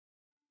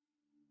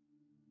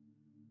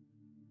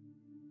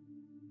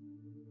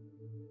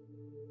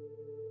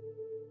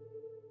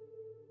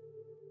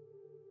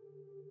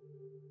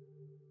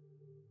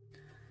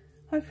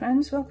Hi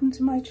friends, welcome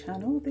to my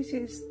channel. This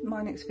is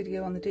my next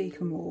video on the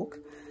Decan walk.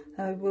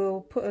 I will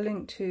put a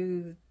link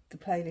to the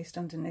playlist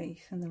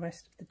underneath and the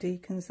rest of the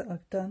Decans that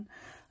I've done.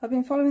 I've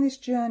been following this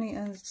journey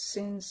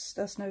since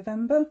last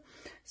November,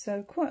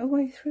 so quite a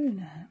way through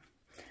now.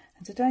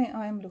 And today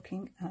I am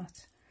looking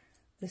at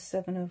the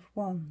Seven of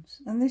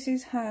Wands, and this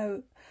is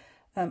how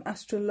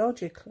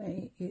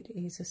astrologically it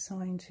is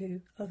assigned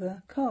to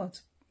other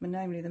cards,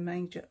 namely the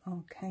major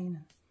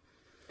arcana.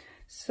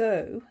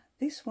 So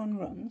this one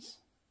runs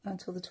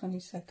until the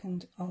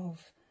 22nd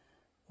of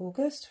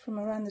August, from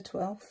around the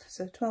 12th,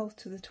 so 12th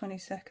to the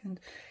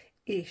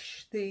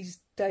 22nd-ish. These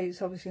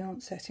dates obviously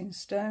aren't set in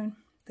stone,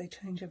 they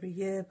change every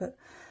year, but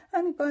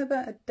only by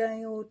about a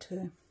day or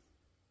two.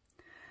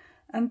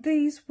 And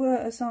these were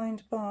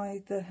assigned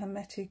by the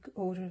Hermetic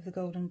Order of the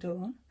Golden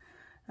Dawn,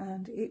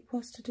 and it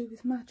was to do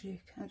with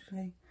magic,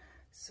 actually.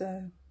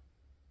 So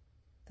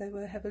they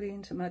were heavily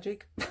into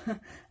magic,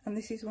 and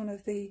this is one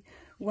of the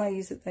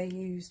ways that they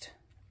used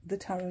the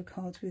tarot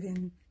cards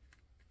within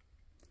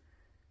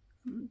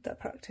that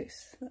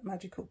practice, that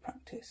magical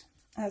practice,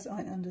 as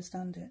I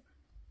understand it.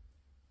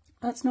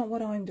 That's not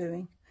what I'm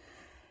doing.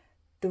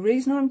 The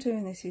reason I'm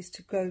doing this is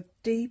to go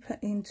deeper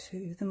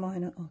into the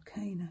minor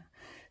arcana,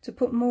 to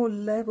put more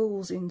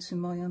levels into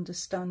my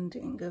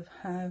understanding of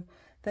how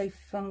they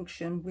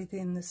function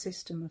within the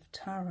system of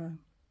tarot.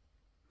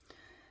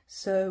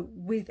 So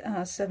with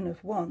our Seven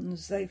of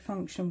Wands, they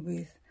function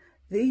with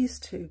these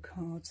two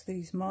cards,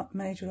 these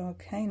major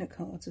arcana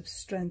cards of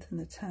Strength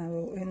and the Tower,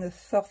 or in the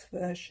Thoth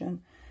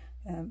version,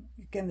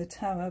 again the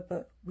Tower,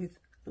 but with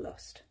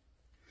Lust.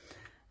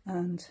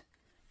 And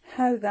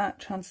how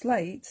that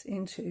translates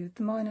into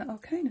the minor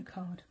arcana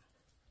card.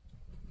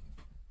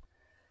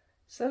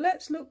 So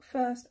let's look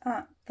first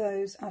at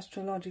those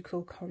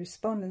astrological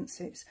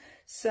correspondences.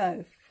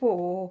 So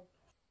for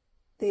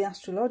the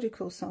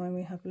astrological sign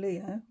we have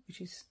Leo,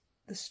 which is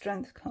the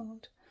Strength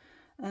card.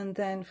 And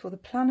then for the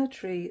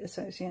planetary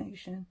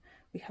association,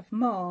 we have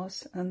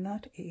Mars, and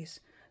that is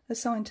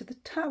assigned to the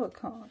Tower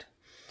card.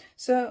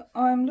 So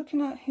I'm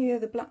looking at here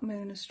the Black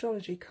Moon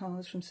astrology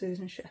cards from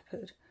Susan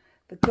Shepherd.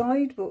 The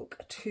guidebook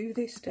to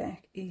this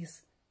deck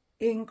is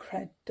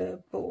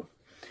incredible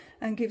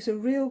and gives a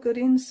real good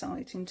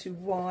insight into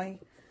why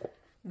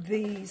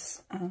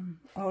these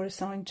are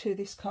assigned to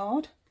this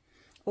card.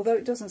 Although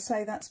it doesn't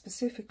say that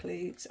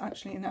specifically, it's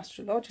actually an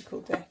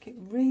astrological deck. It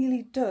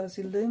really does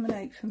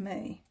illuminate for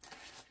me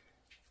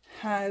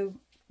how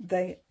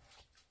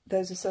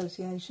those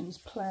associations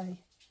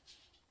play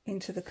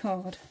into the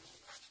card.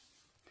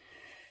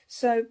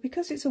 So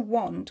because it's a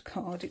wand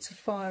card, it's a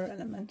fire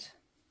element.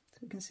 So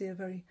we can see a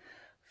very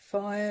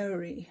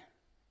fiery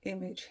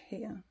image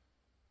here.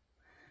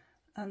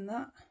 And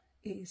that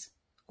is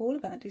all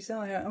about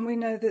desire. And we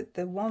know that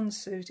the wand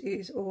suit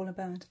is all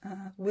about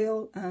our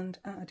will and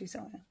our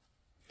desire.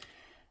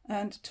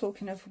 And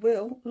talking of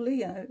will,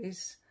 Leo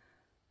is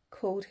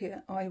called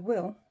here I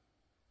Will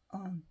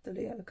on the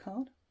Leo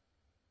card.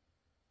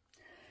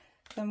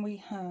 Then we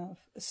have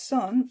the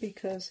Sun,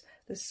 because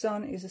the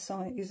Sun is a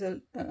sign,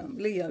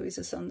 Leo is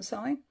a sun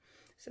sign.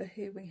 So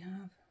here we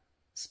have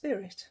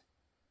Spirit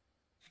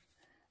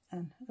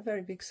and a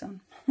very big sun.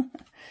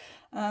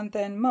 And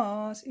then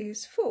Mars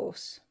is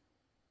Force,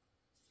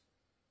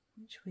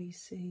 which we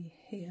see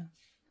here.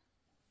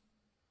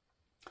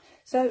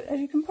 So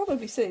as you can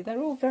probably see,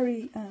 they're all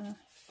very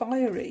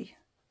fiery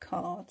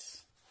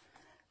cards.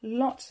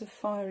 Lots of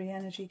fiery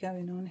energy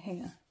going on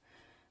here,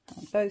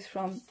 both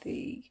from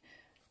the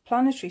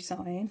planetary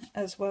sign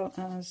as well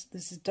as the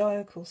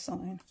zodiacal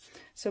sign.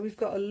 So we've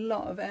got a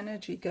lot of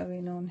energy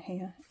going on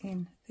here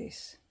in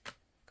this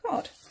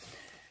card.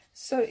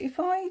 So if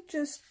I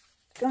just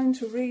going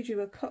to read you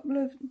a couple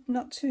of,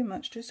 not too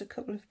much, just a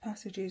couple of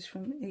passages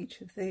from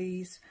each of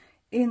these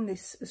in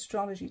this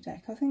astrology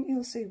deck, I think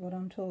you'll see what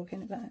I'm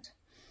talking about.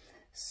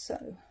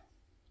 So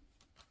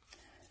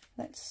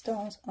let's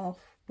start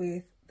off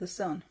with the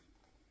Sun.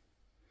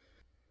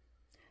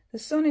 The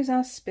Sun is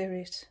our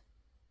spirit,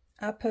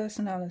 our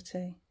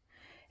personality.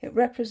 It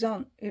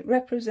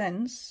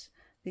represents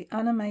the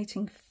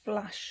animating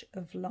flash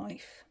of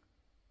life.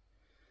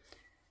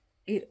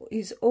 It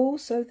is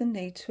also the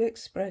need to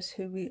express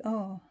who we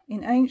are.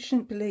 In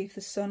ancient belief,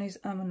 the Sun is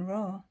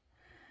Amun-Ra,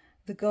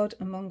 the god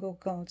among all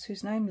gods,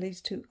 whose name leads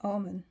to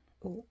Amen,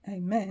 or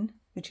Amen,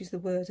 which is the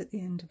word at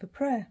the end of a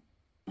prayer.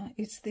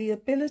 It's the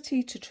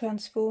ability to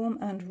transform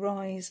and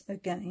rise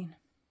again.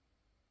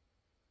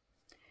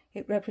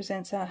 It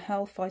represents our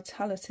health,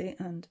 vitality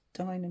and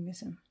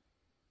dynamism.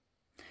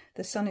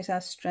 The Sun is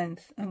our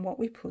strength and what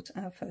we put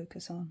our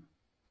focus on.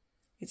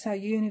 It's our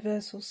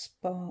universal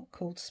spark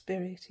called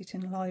spirit. It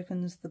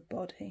enlivens the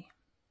body.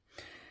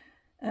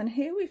 And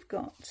here we've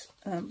got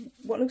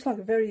what looks like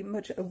very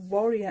much a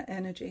warrior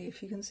energy,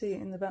 if you can see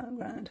it in the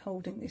background,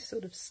 holding this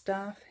sort of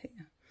staff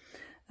here.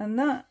 And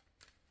that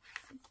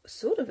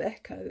sort of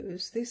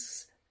echoes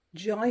this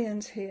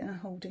giant here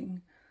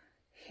holding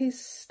his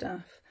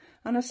staff.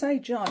 And I say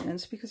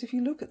giants because if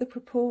you look at the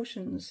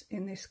proportions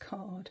in this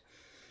card,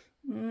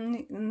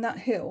 And that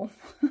hill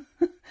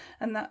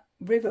and that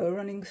river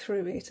running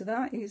through it,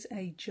 that is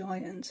a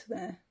giant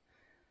there.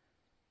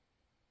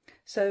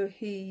 So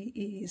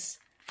he is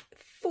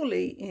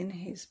fully in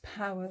his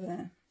power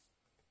there,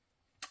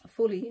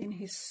 fully in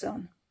his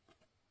sun,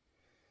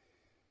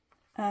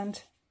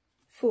 and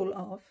full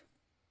of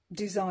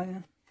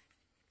desire.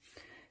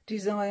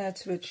 Desire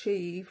to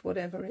achieve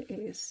whatever it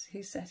is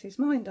he set his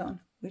mind on,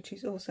 which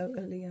is also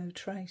a Leo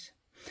trait.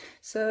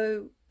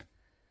 So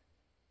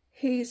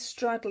he's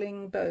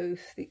straddling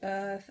both the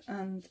earth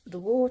and the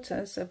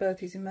water, so both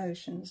his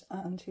emotions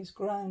and his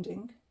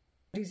grounding.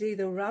 He's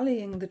either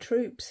rallying the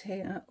troops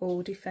here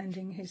or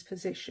defending his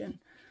position.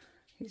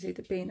 He's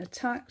either being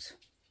attacked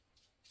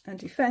and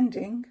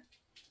defending,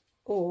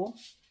 or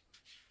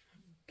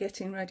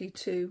getting ready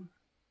to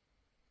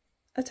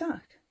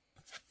attack,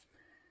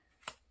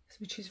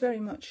 which is very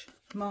much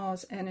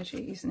Mars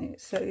energy, isn't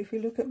it? So if we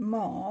look at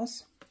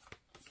Mars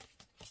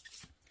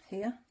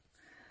here,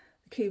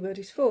 the keyword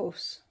is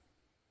force.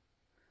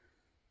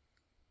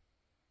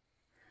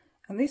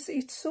 And this,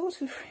 it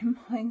sort of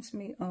reminds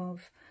me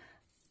of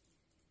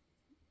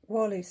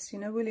Wallace, you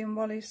know, William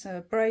Wallace,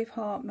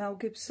 Braveheart, Mel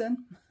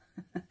Gibson,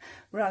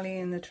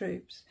 rallying the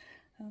troops.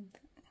 And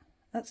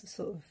that's the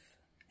sort of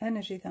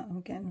energy that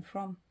I'm getting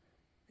from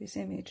this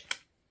image.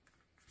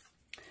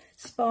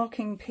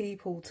 Sparking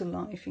people to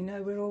life, you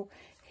know, we're all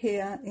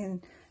here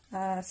in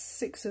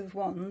Six of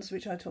Wands,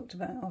 which I talked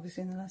about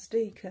obviously in the last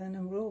Decan,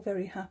 and we're all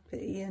very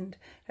happy and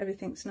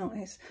everything's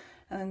nice.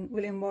 And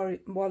William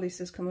Wallace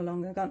has come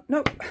along and gone,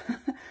 nope,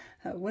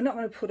 we're not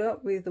going to put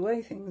up with the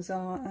way things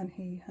are, and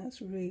he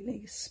has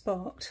really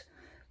sparked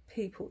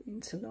people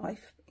into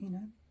life, you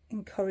know,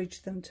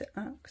 encouraged them to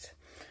act.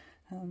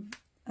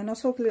 And I'll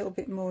talk a little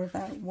bit more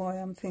about why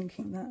I'm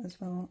thinking that as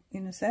well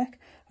in a sec.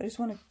 I just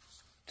want to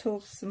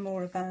talk some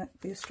more about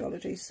the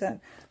astrology. So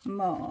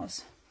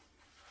Mars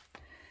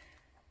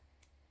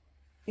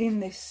in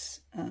this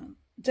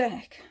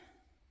deck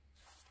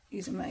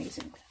is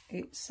amazing.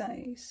 It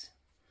says,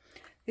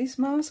 this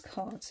Mars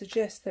card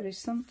suggests there is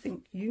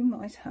something you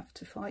might have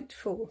to fight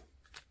for.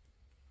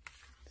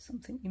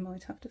 Something you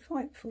might have to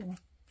fight for.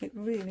 It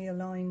really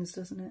aligns,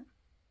 doesn't it?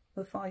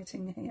 We're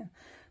fighting here.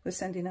 We're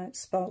sending out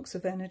sparks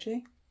of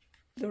energy.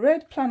 The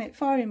red planet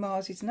Fiery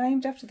Mars is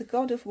named after the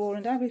god of war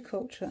and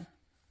agriculture.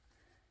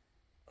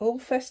 All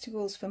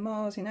festivals for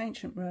Mars in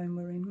ancient Rome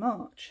were in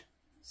March.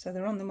 So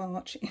they're on the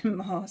march in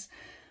Mars.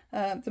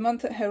 The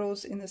month that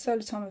heralds in the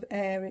solar time of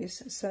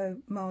Aries, so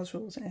Mars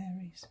rules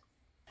Aries.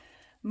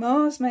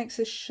 Mars makes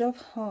us shove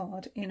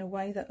hard in a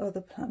way that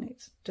other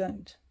planets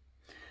don't.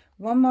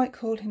 One might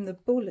call him the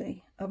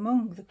bully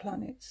among the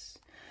planets.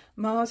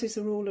 Mars is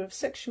the ruler of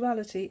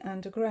sexuality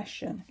and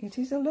aggression. It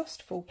is a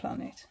lustful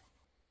planet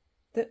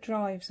that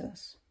drives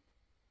us,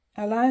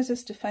 allows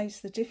us to face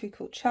the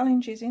difficult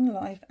challenges in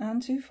life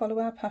and to follow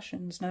our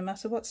passions, no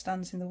matter what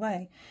stands in the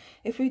way.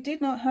 If we did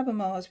not have a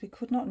Mars, we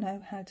could not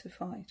know how to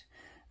fight.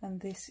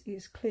 And this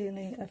is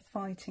clearly a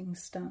fighting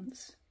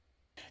stance.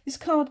 This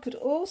card could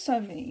also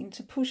mean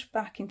to push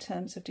back in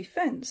terms of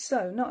defence,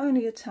 so not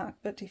only attack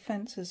but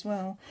defence as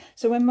well.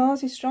 So when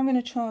Mars is strong in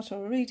a chart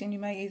or a reading, you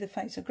may either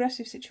face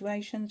aggressive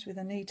situations with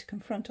a need to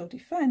confront or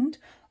defend,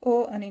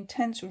 or an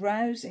intense,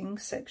 rousing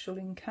sexual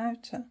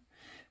encounter,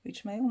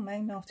 which may or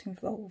may not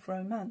involve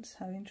romance.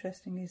 How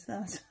interesting is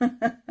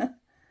that?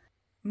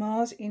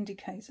 Mars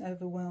indicates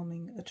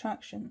overwhelming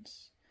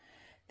attractions.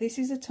 This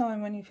is a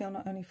time when you feel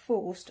not only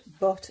forced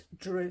but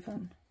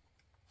driven.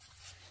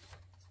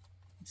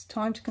 It's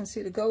time to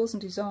consider goals and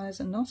desires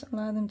and not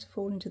allow them to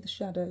fall into the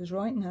shadows.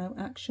 Right now,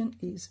 action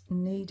is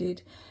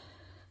needed.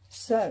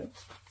 So,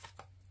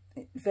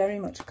 very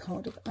much a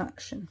card of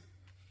action.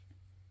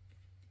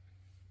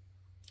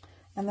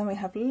 And then we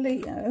have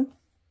Leo,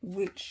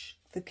 which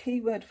the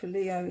key word for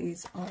Leo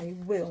is I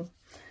will.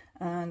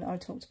 And I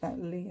talked about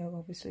Leo,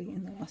 obviously,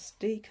 in the last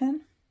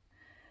Decan.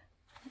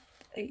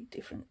 8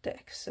 different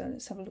decks. So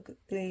let's have a look at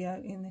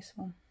Leo in this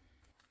one.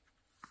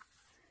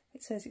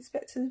 It says, it's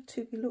better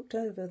to be looked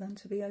over than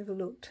to be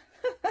overlooked.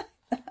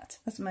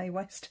 That's Mae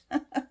West.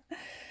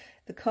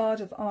 The card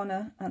of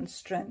honour and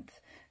strength.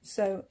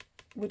 So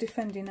we're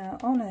defending our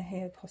honour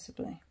here,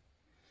 possibly.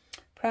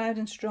 Proud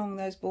and strong,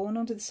 those born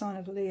under the sign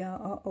of Leo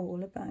are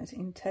all about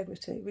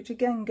integrity, which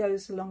again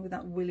goes along with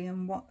that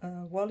William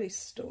Wallace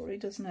story,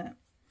 doesn't it?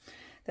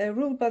 They are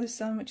ruled by the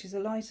sun, which is a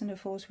light and a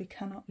force we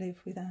cannot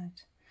live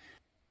without.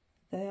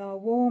 They are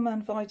warm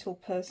and vital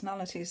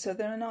personalities, so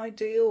they're an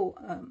ideal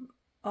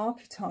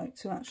archetype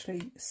to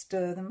actually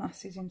stir the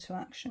masses into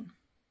action.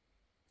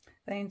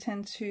 They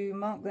intend to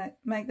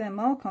make their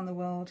mark on the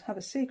world, have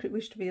a secret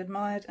wish to be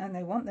admired, and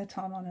they want their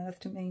time on earth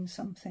to mean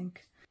something.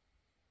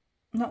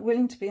 Not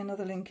willing to be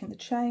another link in the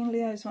chain,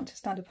 Leos want to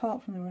stand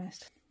apart from the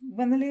rest.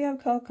 When the Leo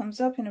card comes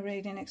up in a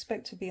reading,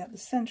 expect to be at the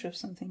centre of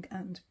something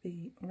and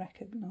be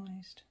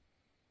recognised.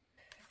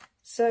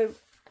 So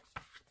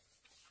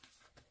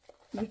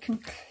we can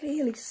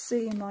clearly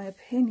see, in my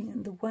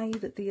opinion, the way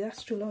that the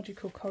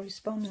astrological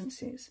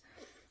correspondences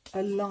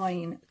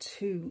align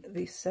to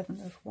the Seven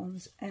of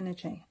Wands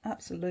energy.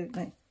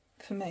 Absolutely.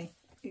 For me,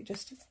 it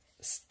just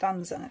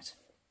stands out.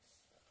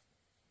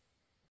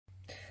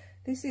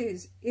 This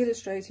is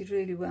illustrated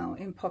really well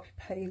in Poppy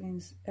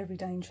Palin's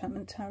Everyday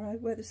Enchantment Tarot,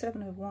 where the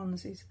Seven of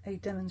Wands is a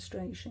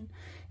demonstration.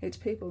 It's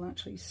people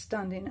actually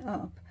standing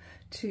up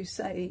to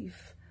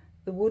save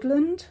the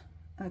woodland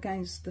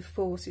against the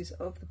forces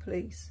of the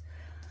police.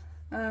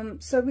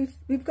 So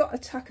we've got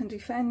attack and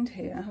defend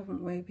here,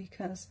 haven't we?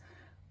 Because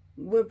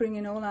we're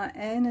bringing all our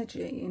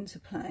energy into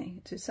play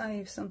to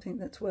save something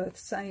that's worth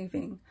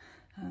saving,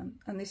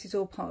 and this is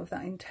all part of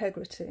that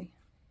integrity.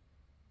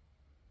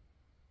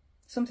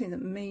 Something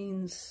that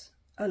means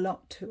a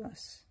lot to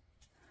us,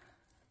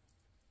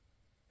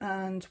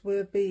 and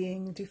we're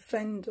being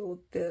or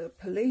the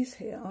police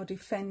here are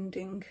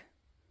defending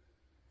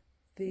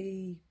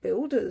the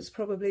builders,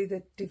 probably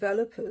the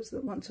developers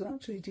that want to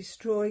actually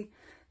destroy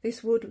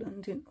this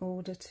woodland in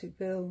order to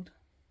build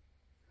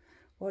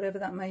whatever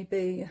that may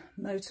be, a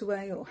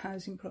motorway or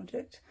housing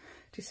project,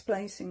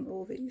 displacing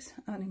all these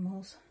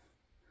animals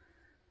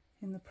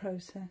in the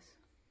process.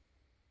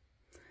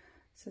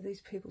 So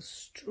these people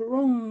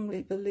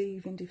strongly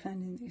believe in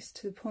defending this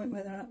to the point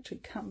where they're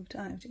actually camped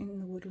out in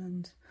the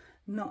woodland,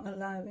 not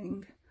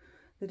allowing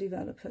the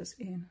developers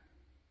in.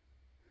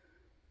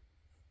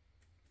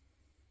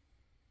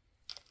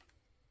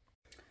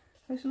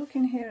 I was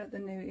looking here at the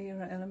New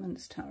Era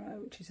Elements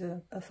Tarot, which is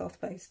a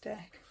Thoth-based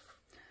deck.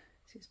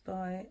 This is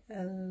by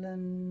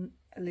Eleanor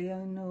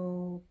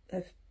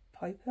F.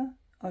 Piper.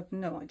 I've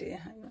no idea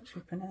how you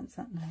actually pronounce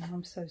that name,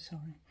 I'm so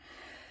sorry.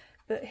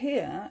 But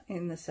here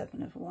in the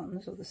Seven of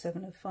Wands, or the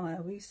Seven of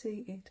Fire, we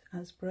see it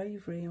as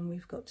bravery, and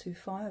we've got two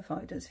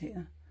firefighters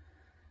here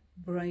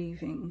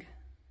braving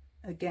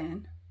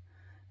again,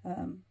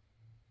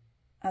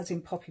 as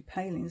in Poppy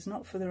Palin's,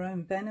 not for their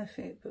own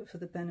benefit but for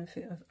the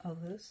benefit of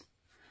others.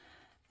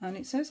 And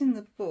it says in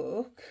the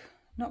book,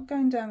 not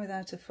going down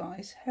without a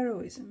fight,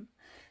 heroism,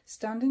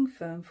 standing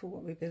firm for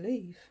what we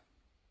believe.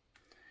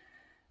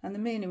 And the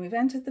meaning, we've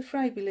entered the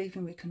fray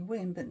believing we can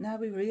win, but now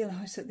we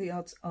realise that the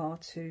odds are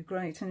too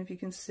great. And if you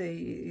can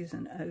see, it is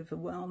an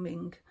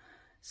overwhelming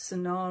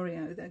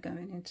scenario they're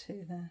going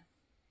into there.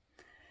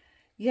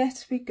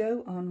 Yet we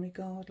go on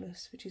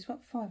regardless, which is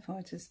what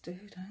firefighters do,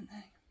 don't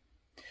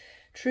they?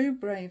 True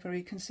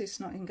bravery consists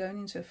not in going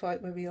into a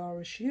fight where we are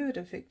assured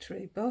of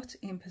victory, but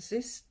in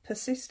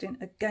persisting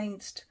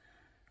against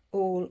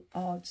all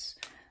odds.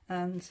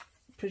 And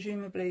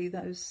presumably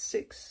those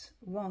 6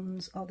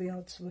 wands are the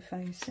odds we're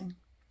facing.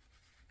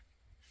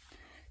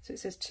 So it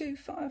says, 2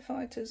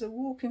 firefighters are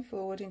walking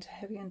forward into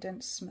heavy and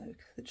dense smoke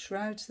that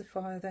shrouds the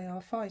fire they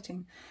are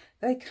fighting.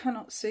 They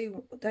cannot see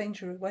what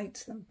danger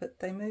awaits them, but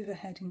they move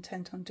ahead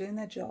intent on doing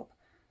their job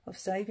of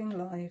saving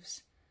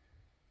lives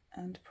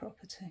and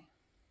property.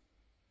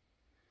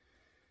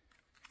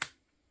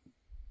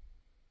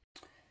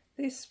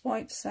 This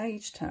White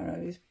Sage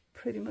Tarot is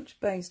pretty much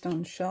based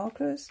on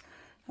chakras,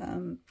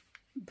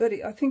 but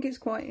I think it's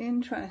quite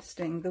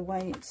interesting the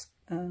way it's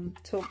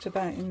talked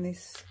about in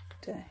this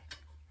deck.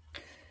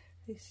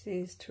 This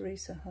is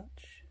Teresa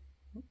Hutch.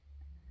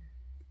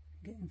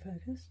 Getting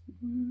focused.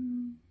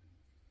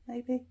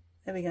 Maybe.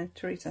 There we go,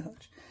 Teresa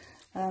Hutch.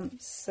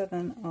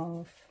 7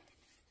 of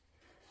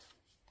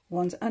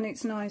Wands. And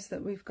it's nice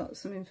that we've got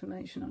some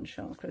information on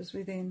chakras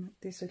within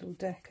this little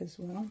deck as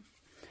well.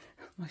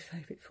 My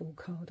favourite full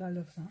card, I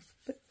love that.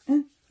 But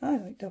I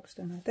like dogs,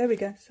 don't I? There we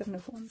go, 7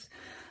 of Wands.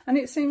 And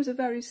it seems a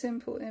very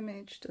simple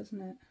image,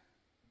 doesn't it?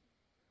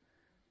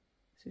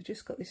 So we've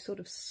just got this sort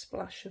of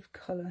splash of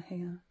colour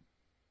here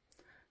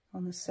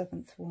on the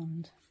 7th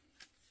wand.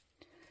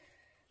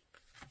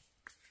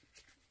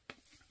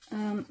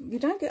 You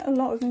don't get a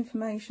lot of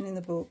information in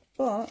the book,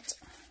 but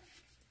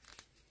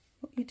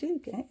what you do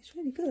get is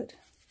really good.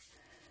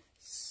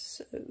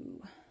 So,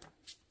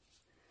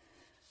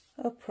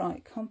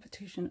 upright,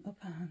 competition,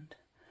 upper hand.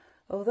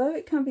 Although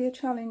it can be a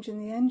challenge in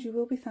the end, you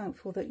will be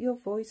thankful that your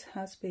voice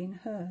has been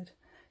heard.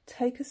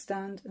 Take a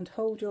stand and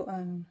hold your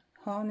own.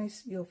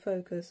 Harness your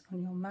focus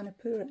on your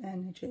Manipura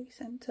energy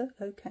centre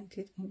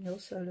located in your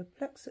solar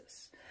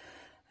plexus.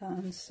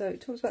 And so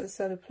it talks about the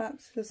solar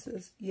plexus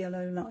as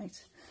yellow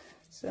light.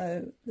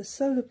 So the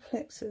solar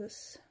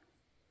plexus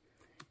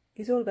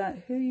is all about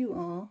who you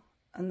are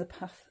and the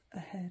path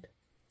ahead.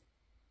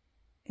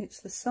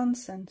 It's the sun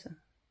centre,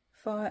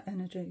 fire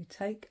energy.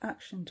 Take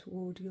action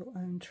toward your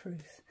own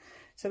truth.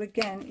 So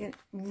again, it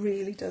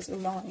really does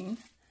align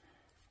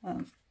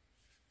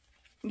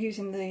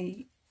using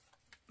the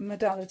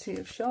modality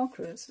of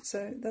chakras.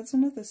 So that's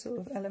another sort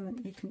of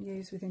element you can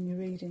use within your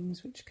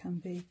readings, which can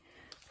be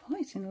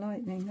quite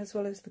enlightening, as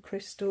well as the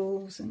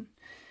crystals and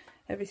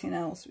everything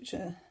else, which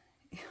are,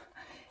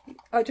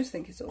 I just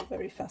think it's all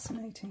very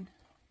fascinating.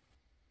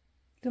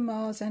 The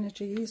Mars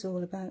energy is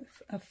all about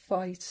a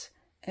fight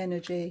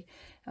energy,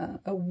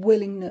 a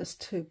willingness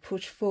to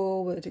push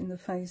forward in the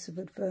face of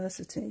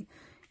adversity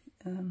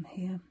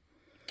here.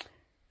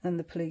 And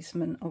the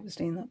policeman,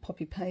 obviously, in that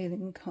Poppy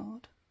Palin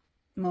card.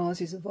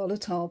 Mars is a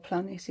volatile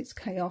planet, it's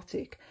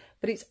chaotic,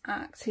 but it's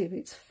active,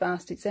 it's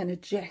fast, it's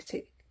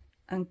energetic,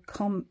 and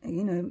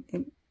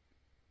it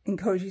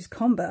encourages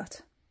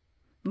combat.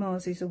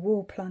 Mars is a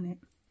war planet.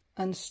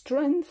 And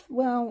strength,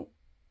 well,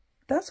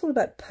 that's all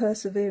about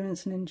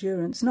perseverance and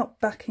endurance, not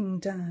backing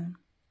down.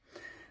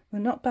 We're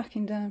not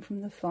backing down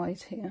from the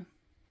fight here.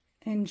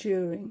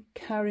 Enduring,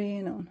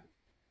 carrying on,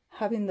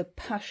 having the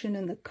passion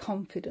and the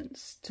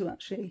confidence to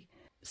actually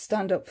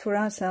stand up for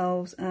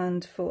ourselves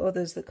and for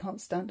others that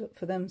can't stand up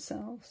for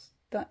themselves.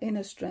 That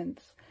inner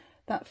strength,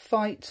 that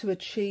fight to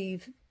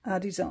achieve our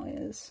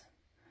desires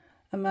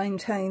and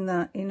maintain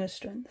that inner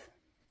strength.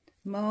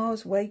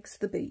 Mars wakes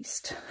the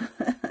beast.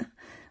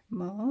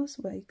 Mars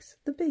wakes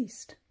the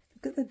beast.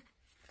 Look at the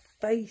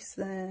face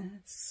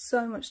there.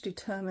 So much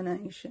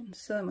determination,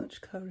 so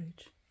much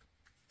courage.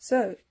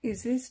 So,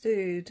 is this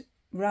dude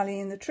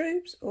rallying the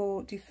troops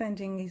or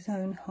defending his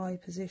own high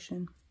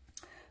position?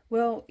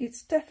 Well,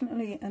 it's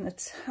definitely an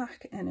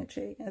attack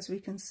energy, as we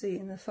can see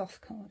in the Thoth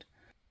card.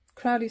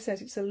 Crowley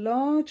says it's a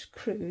large,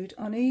 crude,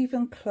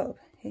 uneven club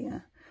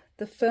here,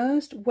 the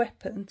first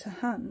weapon to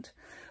hand,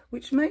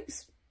 which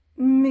makes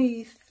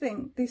me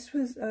think this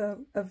was a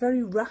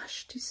very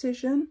rash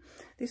decision.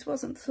 This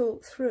wasn't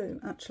thought through,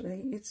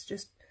 actually. It's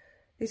just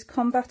this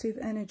combative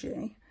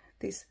energy,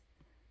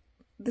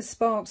 the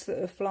sparks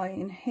that are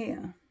flying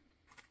here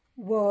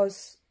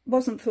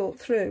wasn't thought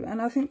through,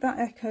 and I think that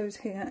echoes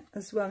here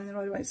as well in the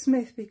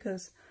Rider-Waite-Smith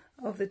because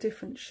of the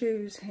different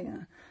shoes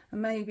here,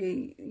 and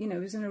maybe, you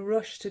know, is in a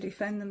rush to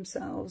defend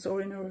themselves or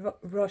in a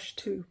rush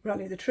to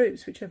rally the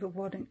troops, whichever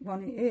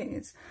one it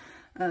is,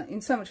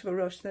 in so much of a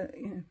rush that,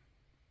 you know,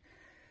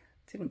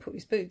 didn't put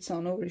his boots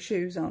on or his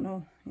shoes on,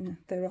 or, you know,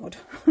 they're odd.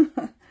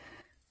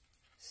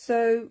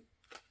 So,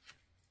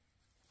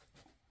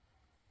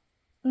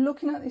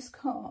 looking at this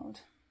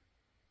card,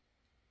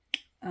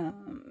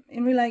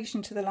 in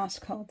relation to the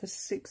last card, the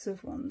Six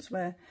of Wands,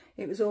 where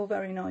it was all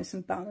very nice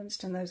and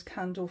balanced and those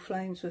candle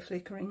flames were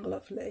flickering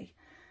lovely.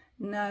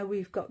 Now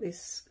we've got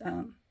this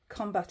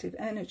combative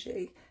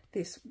energy,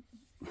 this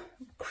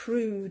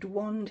crude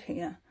wand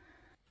here.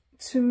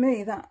 To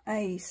me, that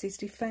ace is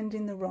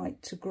defending the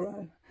right to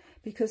grow,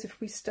 because if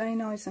we stay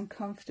nice and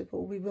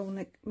comfortable, we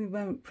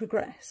won't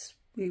progress.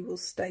 We will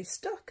stay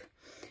stuck,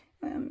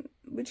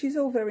 which is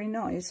all very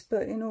nice,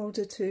 but in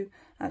order to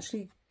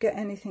actually get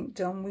anything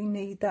done, we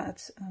need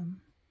that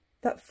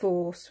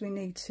force. We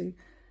need to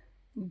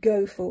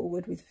go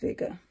forward with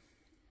vigour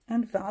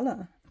and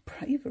valour,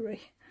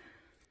 bravery.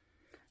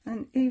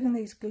 And even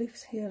these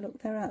glyphs here,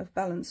 look, they're out of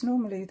balance.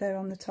 Normally they're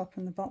on the top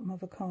and the bottom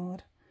of a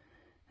card.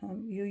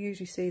 You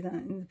usually see that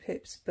in the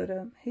pips, but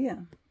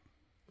here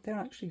they're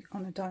actually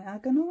on a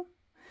diagonal.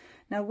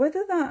 Now,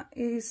 whether that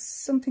is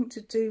something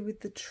to do with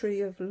the Tree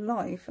of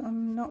Life,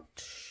 I'm not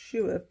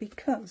sure,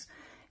 because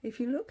if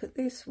you look at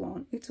this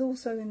one, it's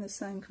also in the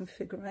same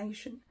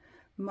configuration.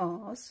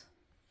 Mars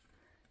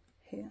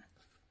here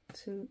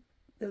to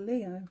the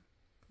Leo,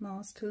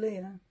 Mars to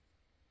Leo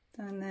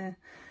down there.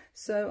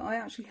 So I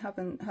actually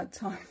haven't had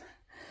time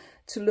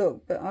to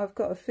look, but I've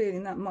got a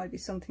feeling that might be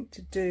something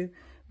to do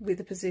with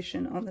the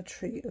position on the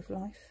Tree of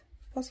Life,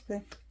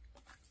 possibly.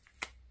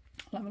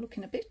 I'll have a look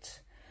in a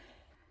bit.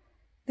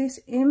 This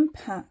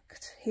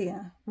impact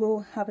here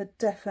will have a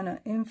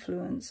definite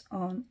influence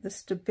on the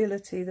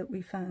stability that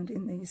we found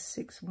in these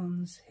 6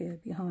 wands here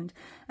behind.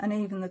 And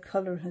even the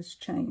colour has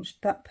changed.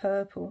 That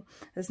purple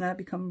has now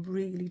become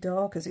really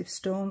dark, as if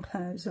storm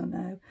clouds are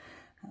now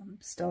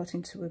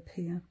starting to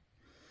appear.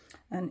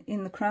 And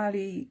in the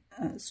Crowley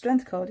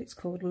Strength card, it's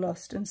called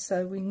Lust. And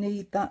so we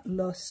need that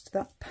lust,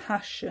 that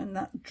passion,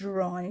 that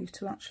drive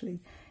to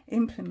actually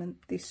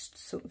implement this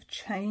sort of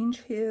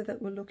change here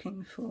that we're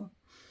looking for.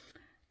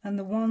 And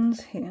the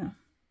wands here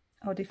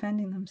are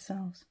defending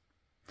themselves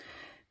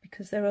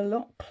because they're a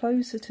lot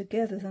closer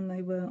together than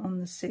they were on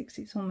the 6.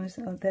 It's almost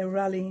like they're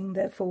rallying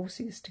their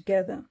forces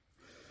together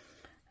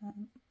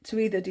to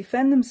either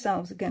defend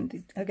themselves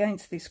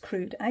against this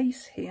crude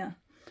ace here,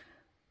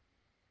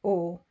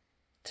 or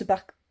to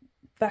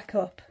back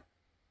up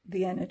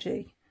the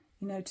energy,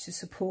 you know, to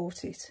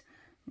support it,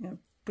 you know,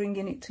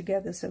 bringing it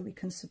together so we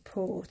can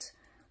support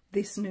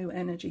this new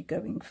energy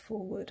going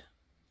forward.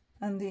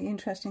 And the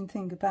interesting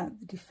thing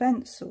about the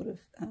defence sort of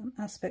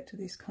aspect of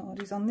this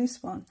card is on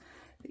this one,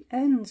 the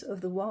ends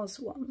of the was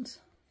wands,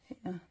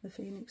 here, the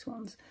Phoenix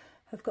wands,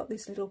 have got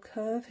this little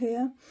curve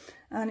here.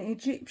 And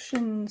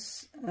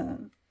Egyptians,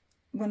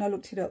 when I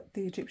looked it up,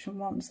 the Egyptian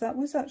wands, that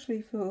was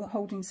actually for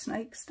holding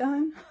snakes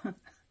down.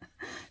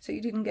 So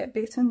you didn't get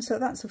bitten. So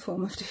that's a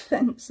form of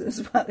defence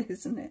as well,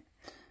 isn't it?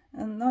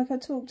 And like I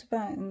talked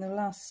about in the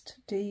last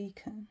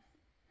Decan,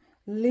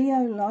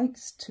 Leo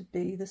likes to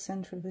be the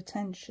centre of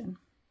attention.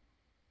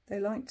 They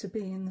like to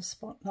be in the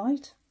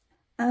spotlight.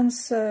 And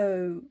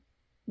so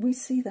we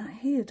see that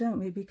here, don't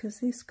we? Because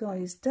this guy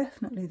is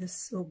definitely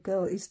or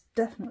girl is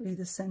definitely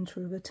the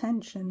centre of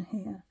attention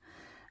here.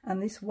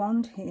 And this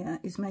wand here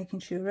is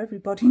making sure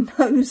everybody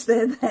knows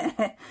they're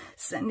there,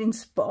 sending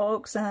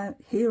sparks out.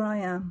 Here I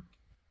am.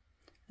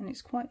 And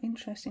it's quite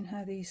interesting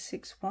how these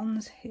 6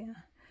 wands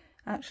here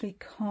actually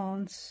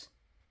can't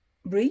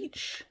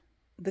reach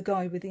the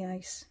guy with the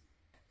ace.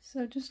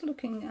 So just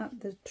looking at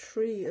the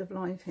Tree of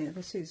Life here,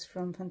 this is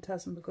from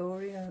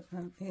Phantasmagoria,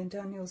 Ian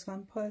Daniel's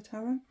Vampire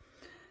Tarot.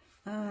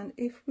 And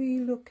if we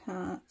look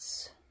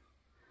at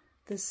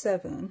the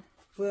 7,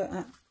 we're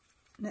at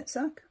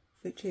Netzach,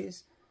 which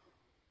is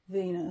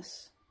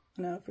Venus.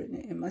 I know I've written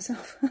it in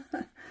myself.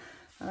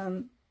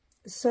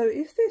 So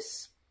if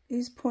this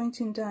is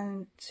pointing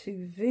down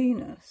to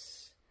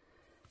Venus,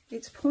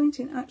 it's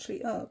pointing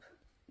actually up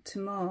to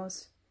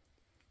Mars,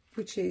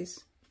 which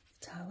is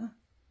the Tower.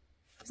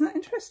 Isn't that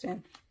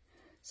interesting?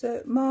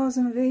 So Mars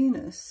and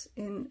Venus,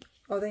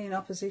 are they in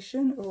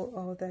opposition or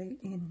are they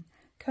in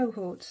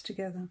cohorts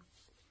together?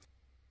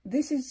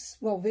 This is,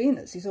 well,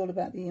 Venus is all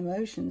about the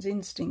emotions,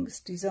 instincts,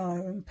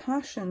 desire and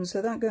passion.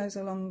 So that goes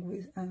along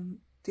with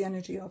the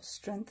energy of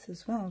strength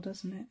as well,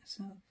 doesn't it?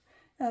 So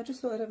yeah, I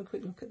just thought I'd have a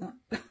quick look at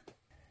that.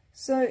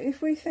 So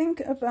if we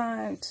think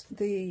about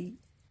the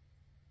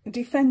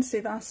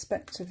defensive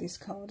aspect of this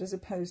card as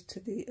opposed to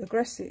the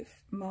aggressive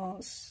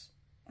Mars,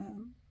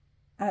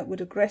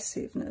 outward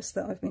aggressiveness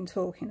that I've been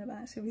talking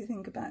about. So if we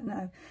think about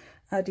now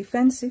our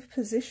defensive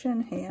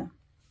position here,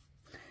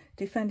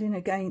 defending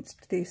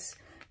against this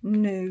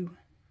new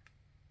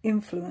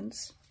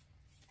influence,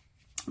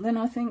 then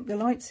I think the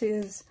Light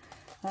Seers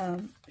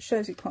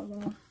shows it quite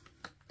well.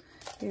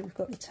 Here we've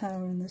got the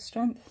Tower and the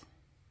Strength.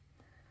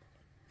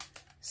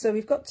 So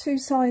we've got two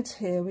sides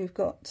here. We've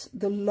got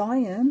the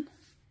Lion,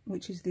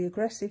 which is the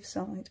aggressive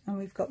side, and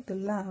we've got the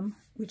Lamb,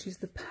 which is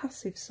the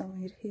passive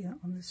side here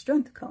on the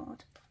Strength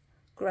card.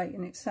 Great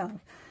in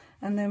itself.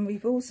 And then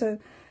we've also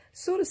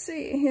sort of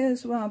see it here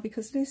as well,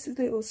 because this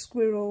little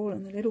squirrel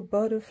and the little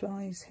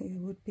butterflies here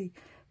would be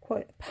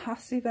quite a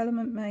passive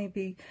element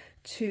maybe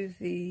to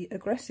the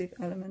aggressive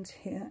element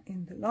here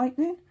in the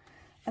lightning.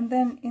 And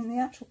then in the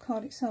actual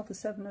card itself, the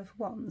 7 of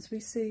Wands, we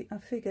see a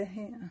figure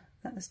here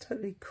that has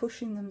totally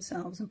cushioned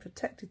themselves and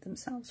protected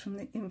themselves from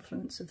the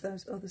influence of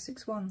those other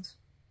 6 wands.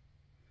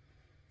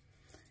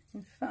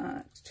 In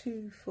fact,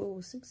 2,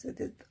 4, 6,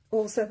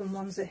 all 7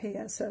 wands are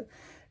here. So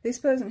this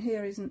person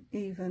here isn't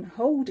even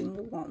holding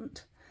the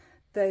wand.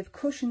 They've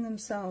cushioned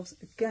themselves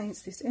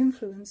against this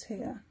influence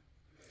here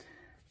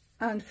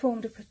and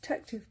formed a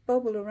protective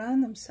bubble around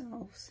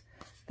themselves.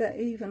 They're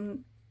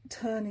even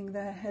turning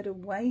their head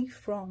away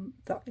from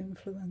that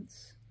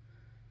influence.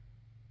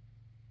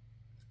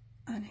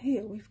 And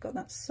here we've got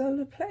that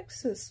solar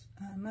plexus,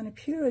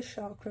 Manipura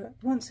chakra,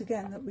 once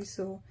again, that we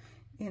saw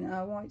in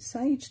our White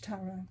Sage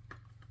Tarot,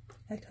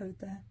 echoed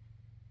there.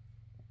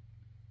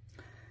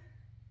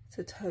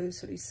 So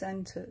totally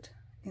centered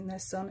in their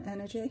sun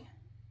energy,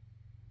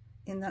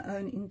 in their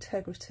own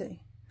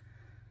integrity.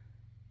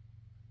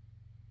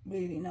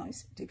 Really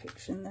nice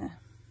depiction there.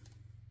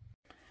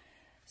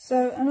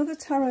 So another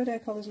tarot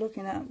deck I was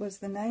looking at was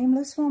the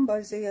Nameless one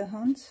by Zia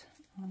Hunt.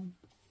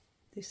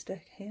 This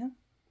deck here.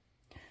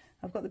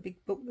 I've got the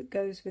big book that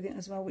goes with it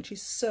as well, which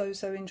is so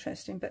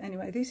interesting. But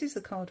anyway, this is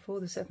the card for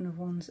the 7 of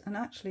Wands, and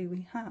actually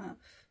we have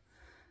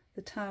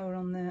the Tower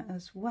on there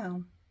as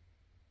well.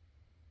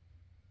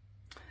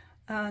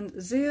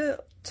 And Zia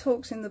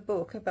talks in the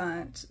book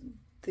about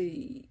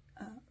the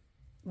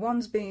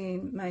wands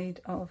being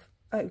made of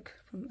oak,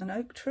 from an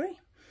oak tree,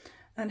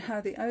 and how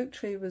the oak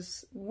tree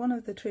was one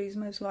of the trees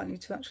most likely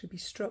to actually be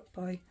struck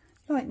by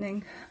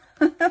lightning,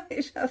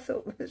 which I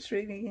thought was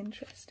really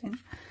interesting,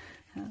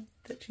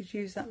 that you'd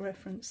use that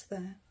reference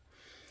there.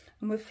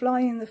 And we're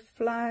flying the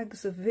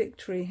flags of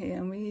victory here,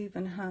 and we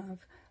even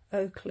have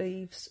oak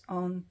leaves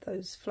on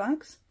those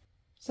flags.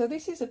 So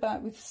this is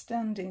about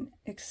withstanding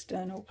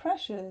external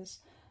pressures,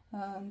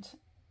 and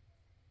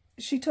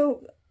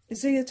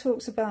Zia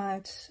talks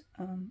about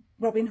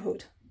Robin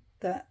Hood,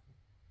 that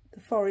the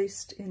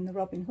forest in the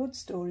Robin Hood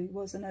story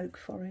was an oak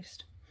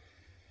forest.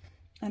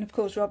 And of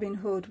course Robin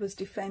Hood was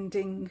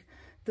defending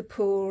the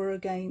poor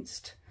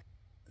against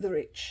the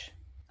rich.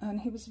 And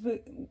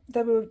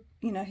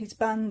his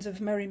band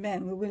of merry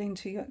men were willing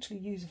to actually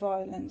use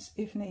violence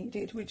if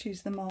needed, which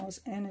is the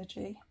Mars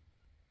energy.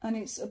 And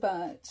it's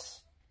about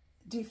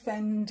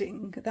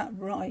defending that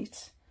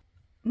right,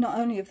 not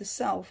only of the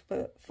self,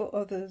 but for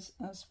others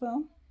as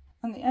well.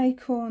 And the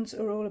acorns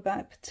are all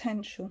about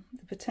potential,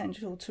 the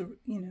potential to,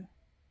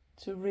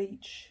 to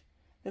reach.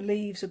 The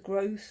leaves are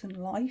growth and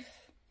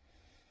life.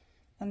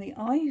 And the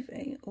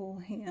ivy all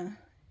here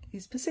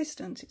is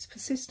persistent. It's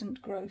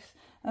persistent growth.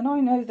 And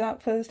I know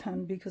that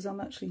firsthand because I'm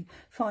actually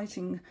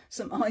fighting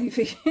some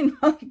ivy in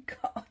my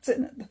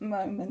garden at the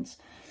moment.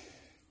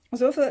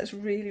 So I thought that's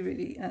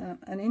really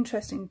an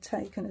interesting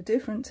take and a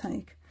different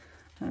take,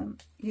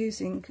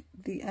 using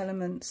the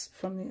elements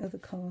from the other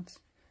cards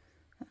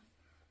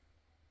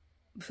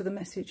for the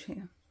message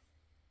here.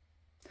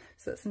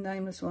 So that's the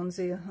Nameless one,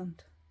 Zia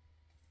Hunt.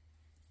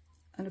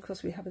 And of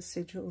course we have a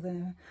sigil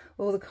there.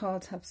 All the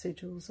cards have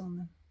sigils on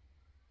them.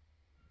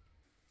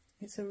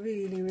 It's a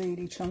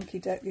really chunky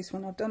deck, this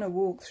one. I've done a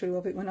walkthrough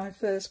of it when I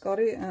first got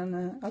it,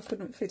 and I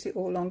couldn't fit it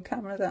all on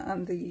camera, that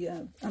and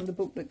the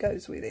book that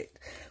goes with it.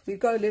 We've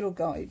got a little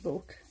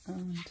guidebook,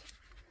 and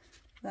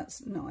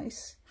that's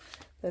nice.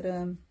 But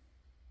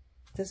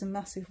there's a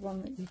massive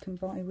one that you can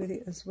buy with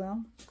it as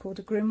well, called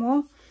a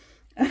grimoire.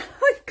 And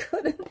I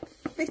couldn't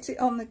fit it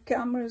on the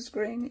camera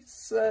screen. It's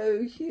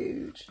so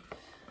huge.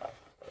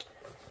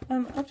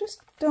 I've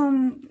just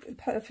done,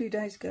 a few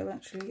days ago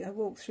actually, a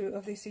walkthrough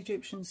of this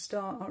Egyptian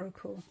Star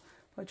Oracle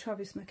by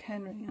Travis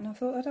McHenry, and I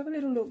thought I'd have a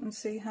little look and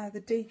see how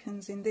the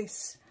decans in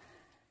this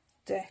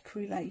deck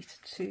relate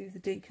to the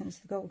decans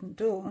of the Golden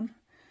Dawn.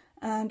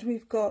 And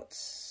we've got,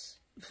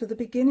 for the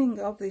beginning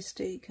of this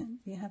decan,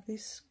 you have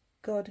this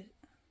God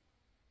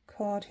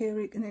card here,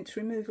 and it's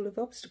removal of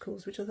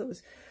obstacles, which I thought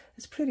was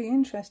pretty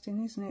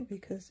interesting, isn't it?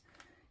 Because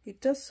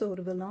it does sort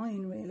of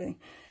align, really.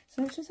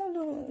 So let's just have a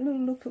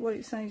little look at what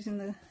it says in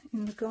the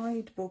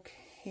guidebook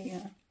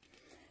here.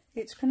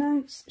 It's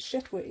pronounced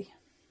Shetwi,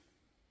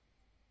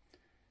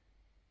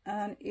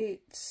 and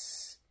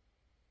its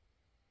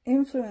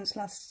influence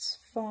lasts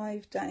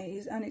 5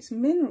 days, and its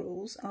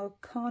minerals are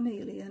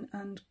carnelian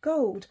and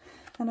gold.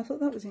 And I thought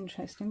that was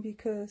interesting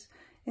because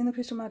in the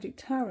Crystal Magic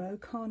Tarot,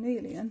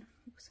 carnelian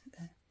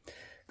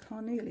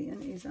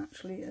is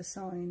actually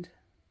assigned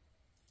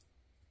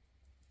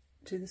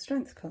to the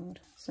Strength card.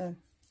 So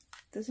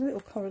there's a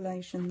little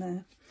correlation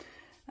there.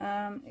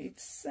 It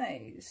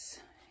says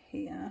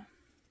here,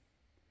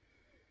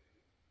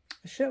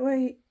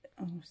 Shetwi,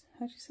 how do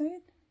you say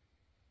it?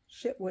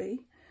 Shetwi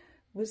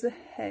was the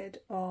head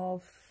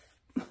of,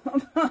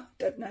 I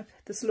don't know,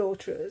 the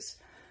slaughterers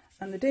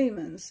and the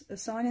demons,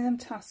 assigning them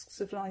tasks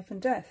of life and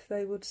death.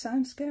 They would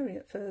sound scary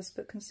at first,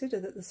 but consider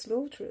that the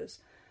slaughterers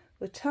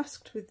were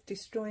tasked with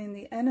destroying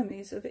the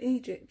enemies of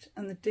Egypt,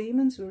 and the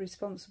demons were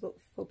responsible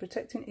for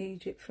protecting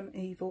Egypt from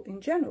evil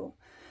in general.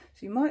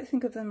 So you might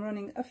think of them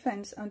running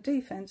offence and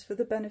defence for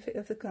the benefit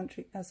of the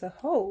country as a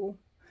whole.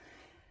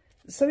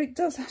 So it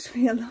does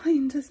actually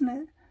align, doesn't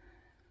it?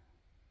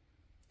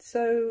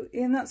 So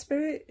in that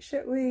spirit,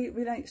 Shetwi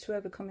relates to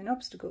overcoming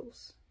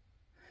obstacles.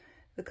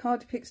 The card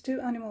depicts 2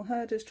 animal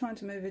herders trying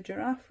to move a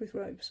giraffe with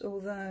ropes,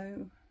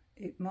 although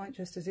it might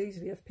just as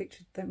easily have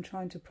pictured them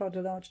trying to prod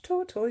a large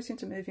tortoise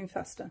into moving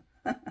faster.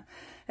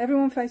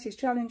 Everyone faces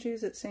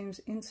challenges that seems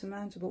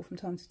insurmountable from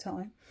time to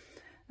time,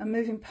 and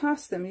moving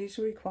past them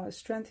usually requires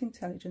strength,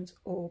 intelligence,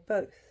 or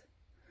both.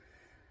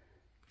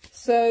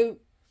 So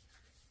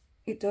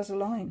it does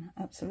align,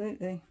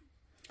 absolutely.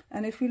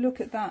 And if we look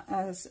at that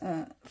as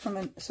from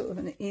a sort of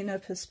an inner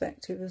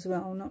perspective as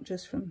well, not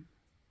just from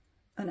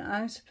an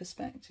outer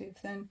perspective,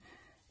 then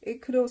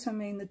it could also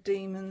mean the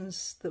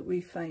demons that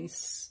we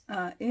face,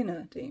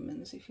 inner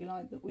demons, if you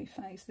like, that we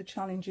face, the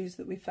challenges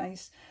that we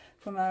face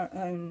from our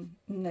own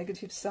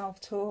negative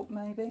self-talk,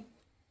 maybe.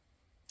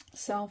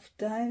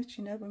 Self-doubt,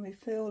 you know, when we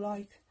feel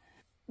like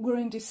we're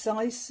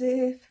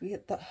indecisive, we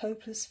get that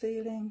hopeless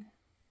feeling.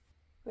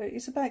 But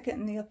it's about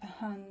getting the upper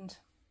hand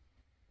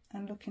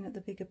and looking at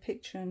the bigger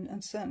picture,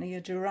 and certainly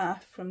a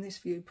giraffe from this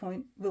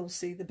viewpoint will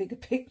see the bigger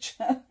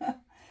picture.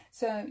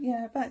 So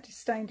yeah, about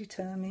staying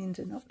determined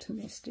and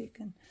optimistic,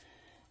 and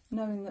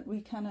knowing that we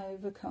can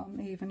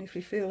overcome even if we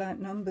feel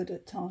outnumbered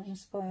at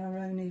times by our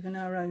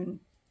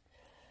own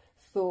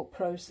thought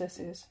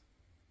processes.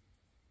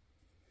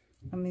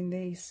 I mean,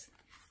 these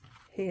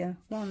here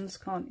ones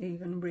can't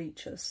even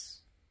reach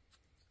us,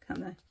 can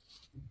they?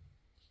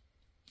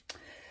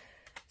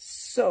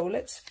 So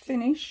let's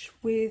finish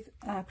with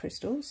our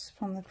crystals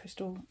from the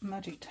Crystal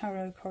Magic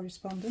Tarot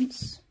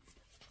correspondence.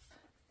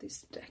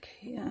 This deck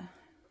here,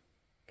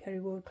 Kerry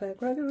Ward, Claire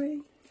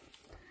Gregory.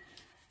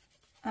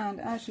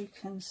 And as you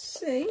can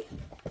see,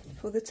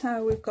 for the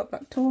Tower we've got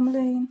black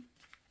tourmaline.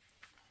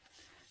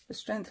 The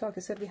Strength, like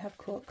I said, we have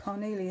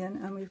carnelian,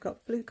 and we've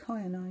got blue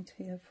kyanite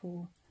here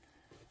for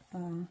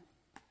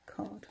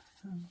card.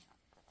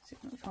 See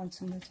if I can find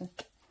some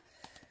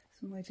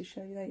way to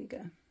show you. There you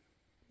go,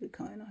 blue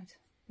kyanite.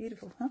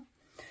 Beautiful, huh?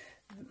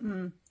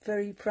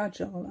 Very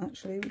fragile,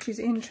 actually, which is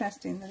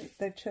interesting that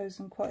they've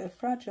chosen quite a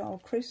fragile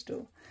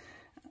crystal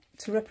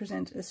to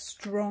represent a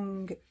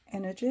strong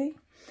energy.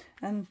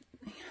 And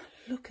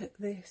look at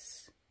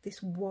this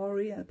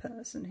warrior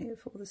person here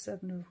for the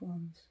 7 of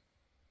Wands.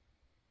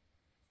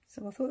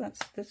 So I thought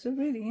that's a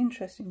really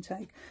interesting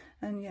take.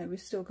 And yeah,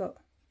 we've still got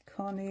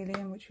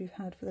carnelian, which we've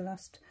had for the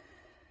last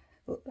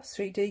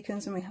 3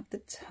 decans, and we have the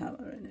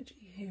Tower energy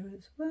here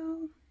as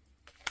well,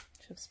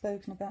 I've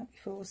spoken about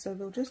before. So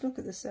we'll just look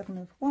at the 7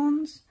 of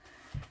Wands,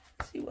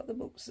 see what the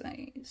book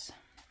says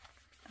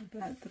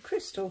about the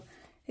crystal.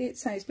 It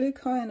says blue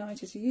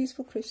kyanite is a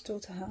useful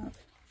crystal to have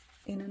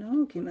in an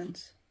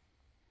argument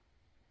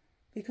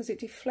because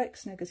it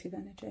deflects negative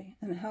energy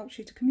and helps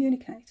you to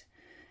communicate.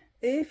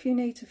 If you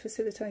need to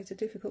facilitate a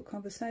difficult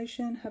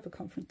conversation, have a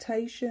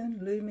confrontation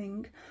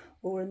looming,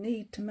 or a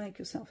need to make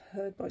yourself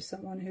heard by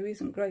someone who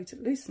isn't great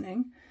at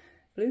listening,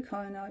 blue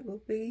kyanite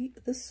will be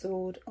the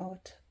sword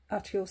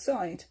at your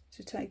side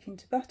to take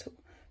into battle,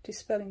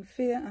 dispelling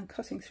fear and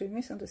cutting through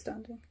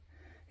misunderstanding.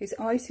 This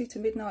icy to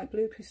midnight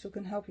blue crystal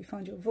can help you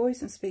find your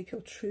voice and speak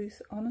your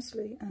truth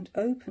honestly and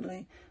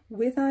openly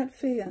without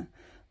fear,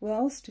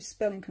 whilst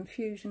dispelling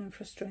confusion and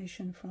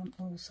frustration from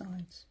all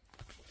sides.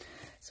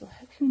 So I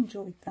hope you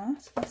enjoyed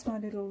that. That's my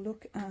little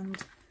look and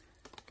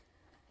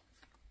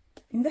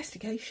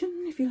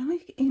investigation, if you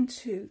like,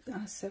 into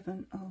our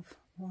 7 of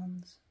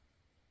Wands.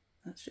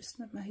 That's just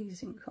an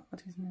amazing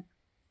card, isn't it?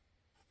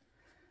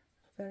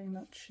 Very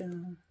much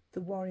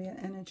the warrior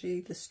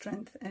energy, the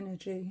strength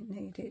energy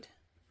needed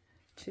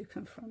to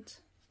confront,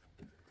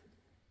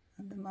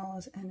 and the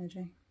Mars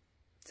energy.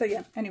 So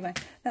yeah, anyway,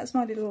 that's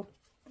my little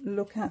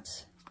look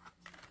at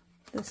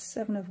the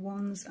Seven of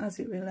Wands as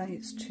it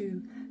relates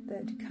to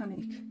their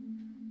decanic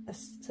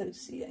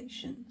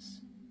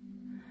associations.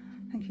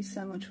 Thank you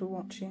so much for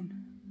watching.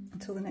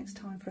 Until the next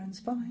time, friends,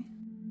 bye.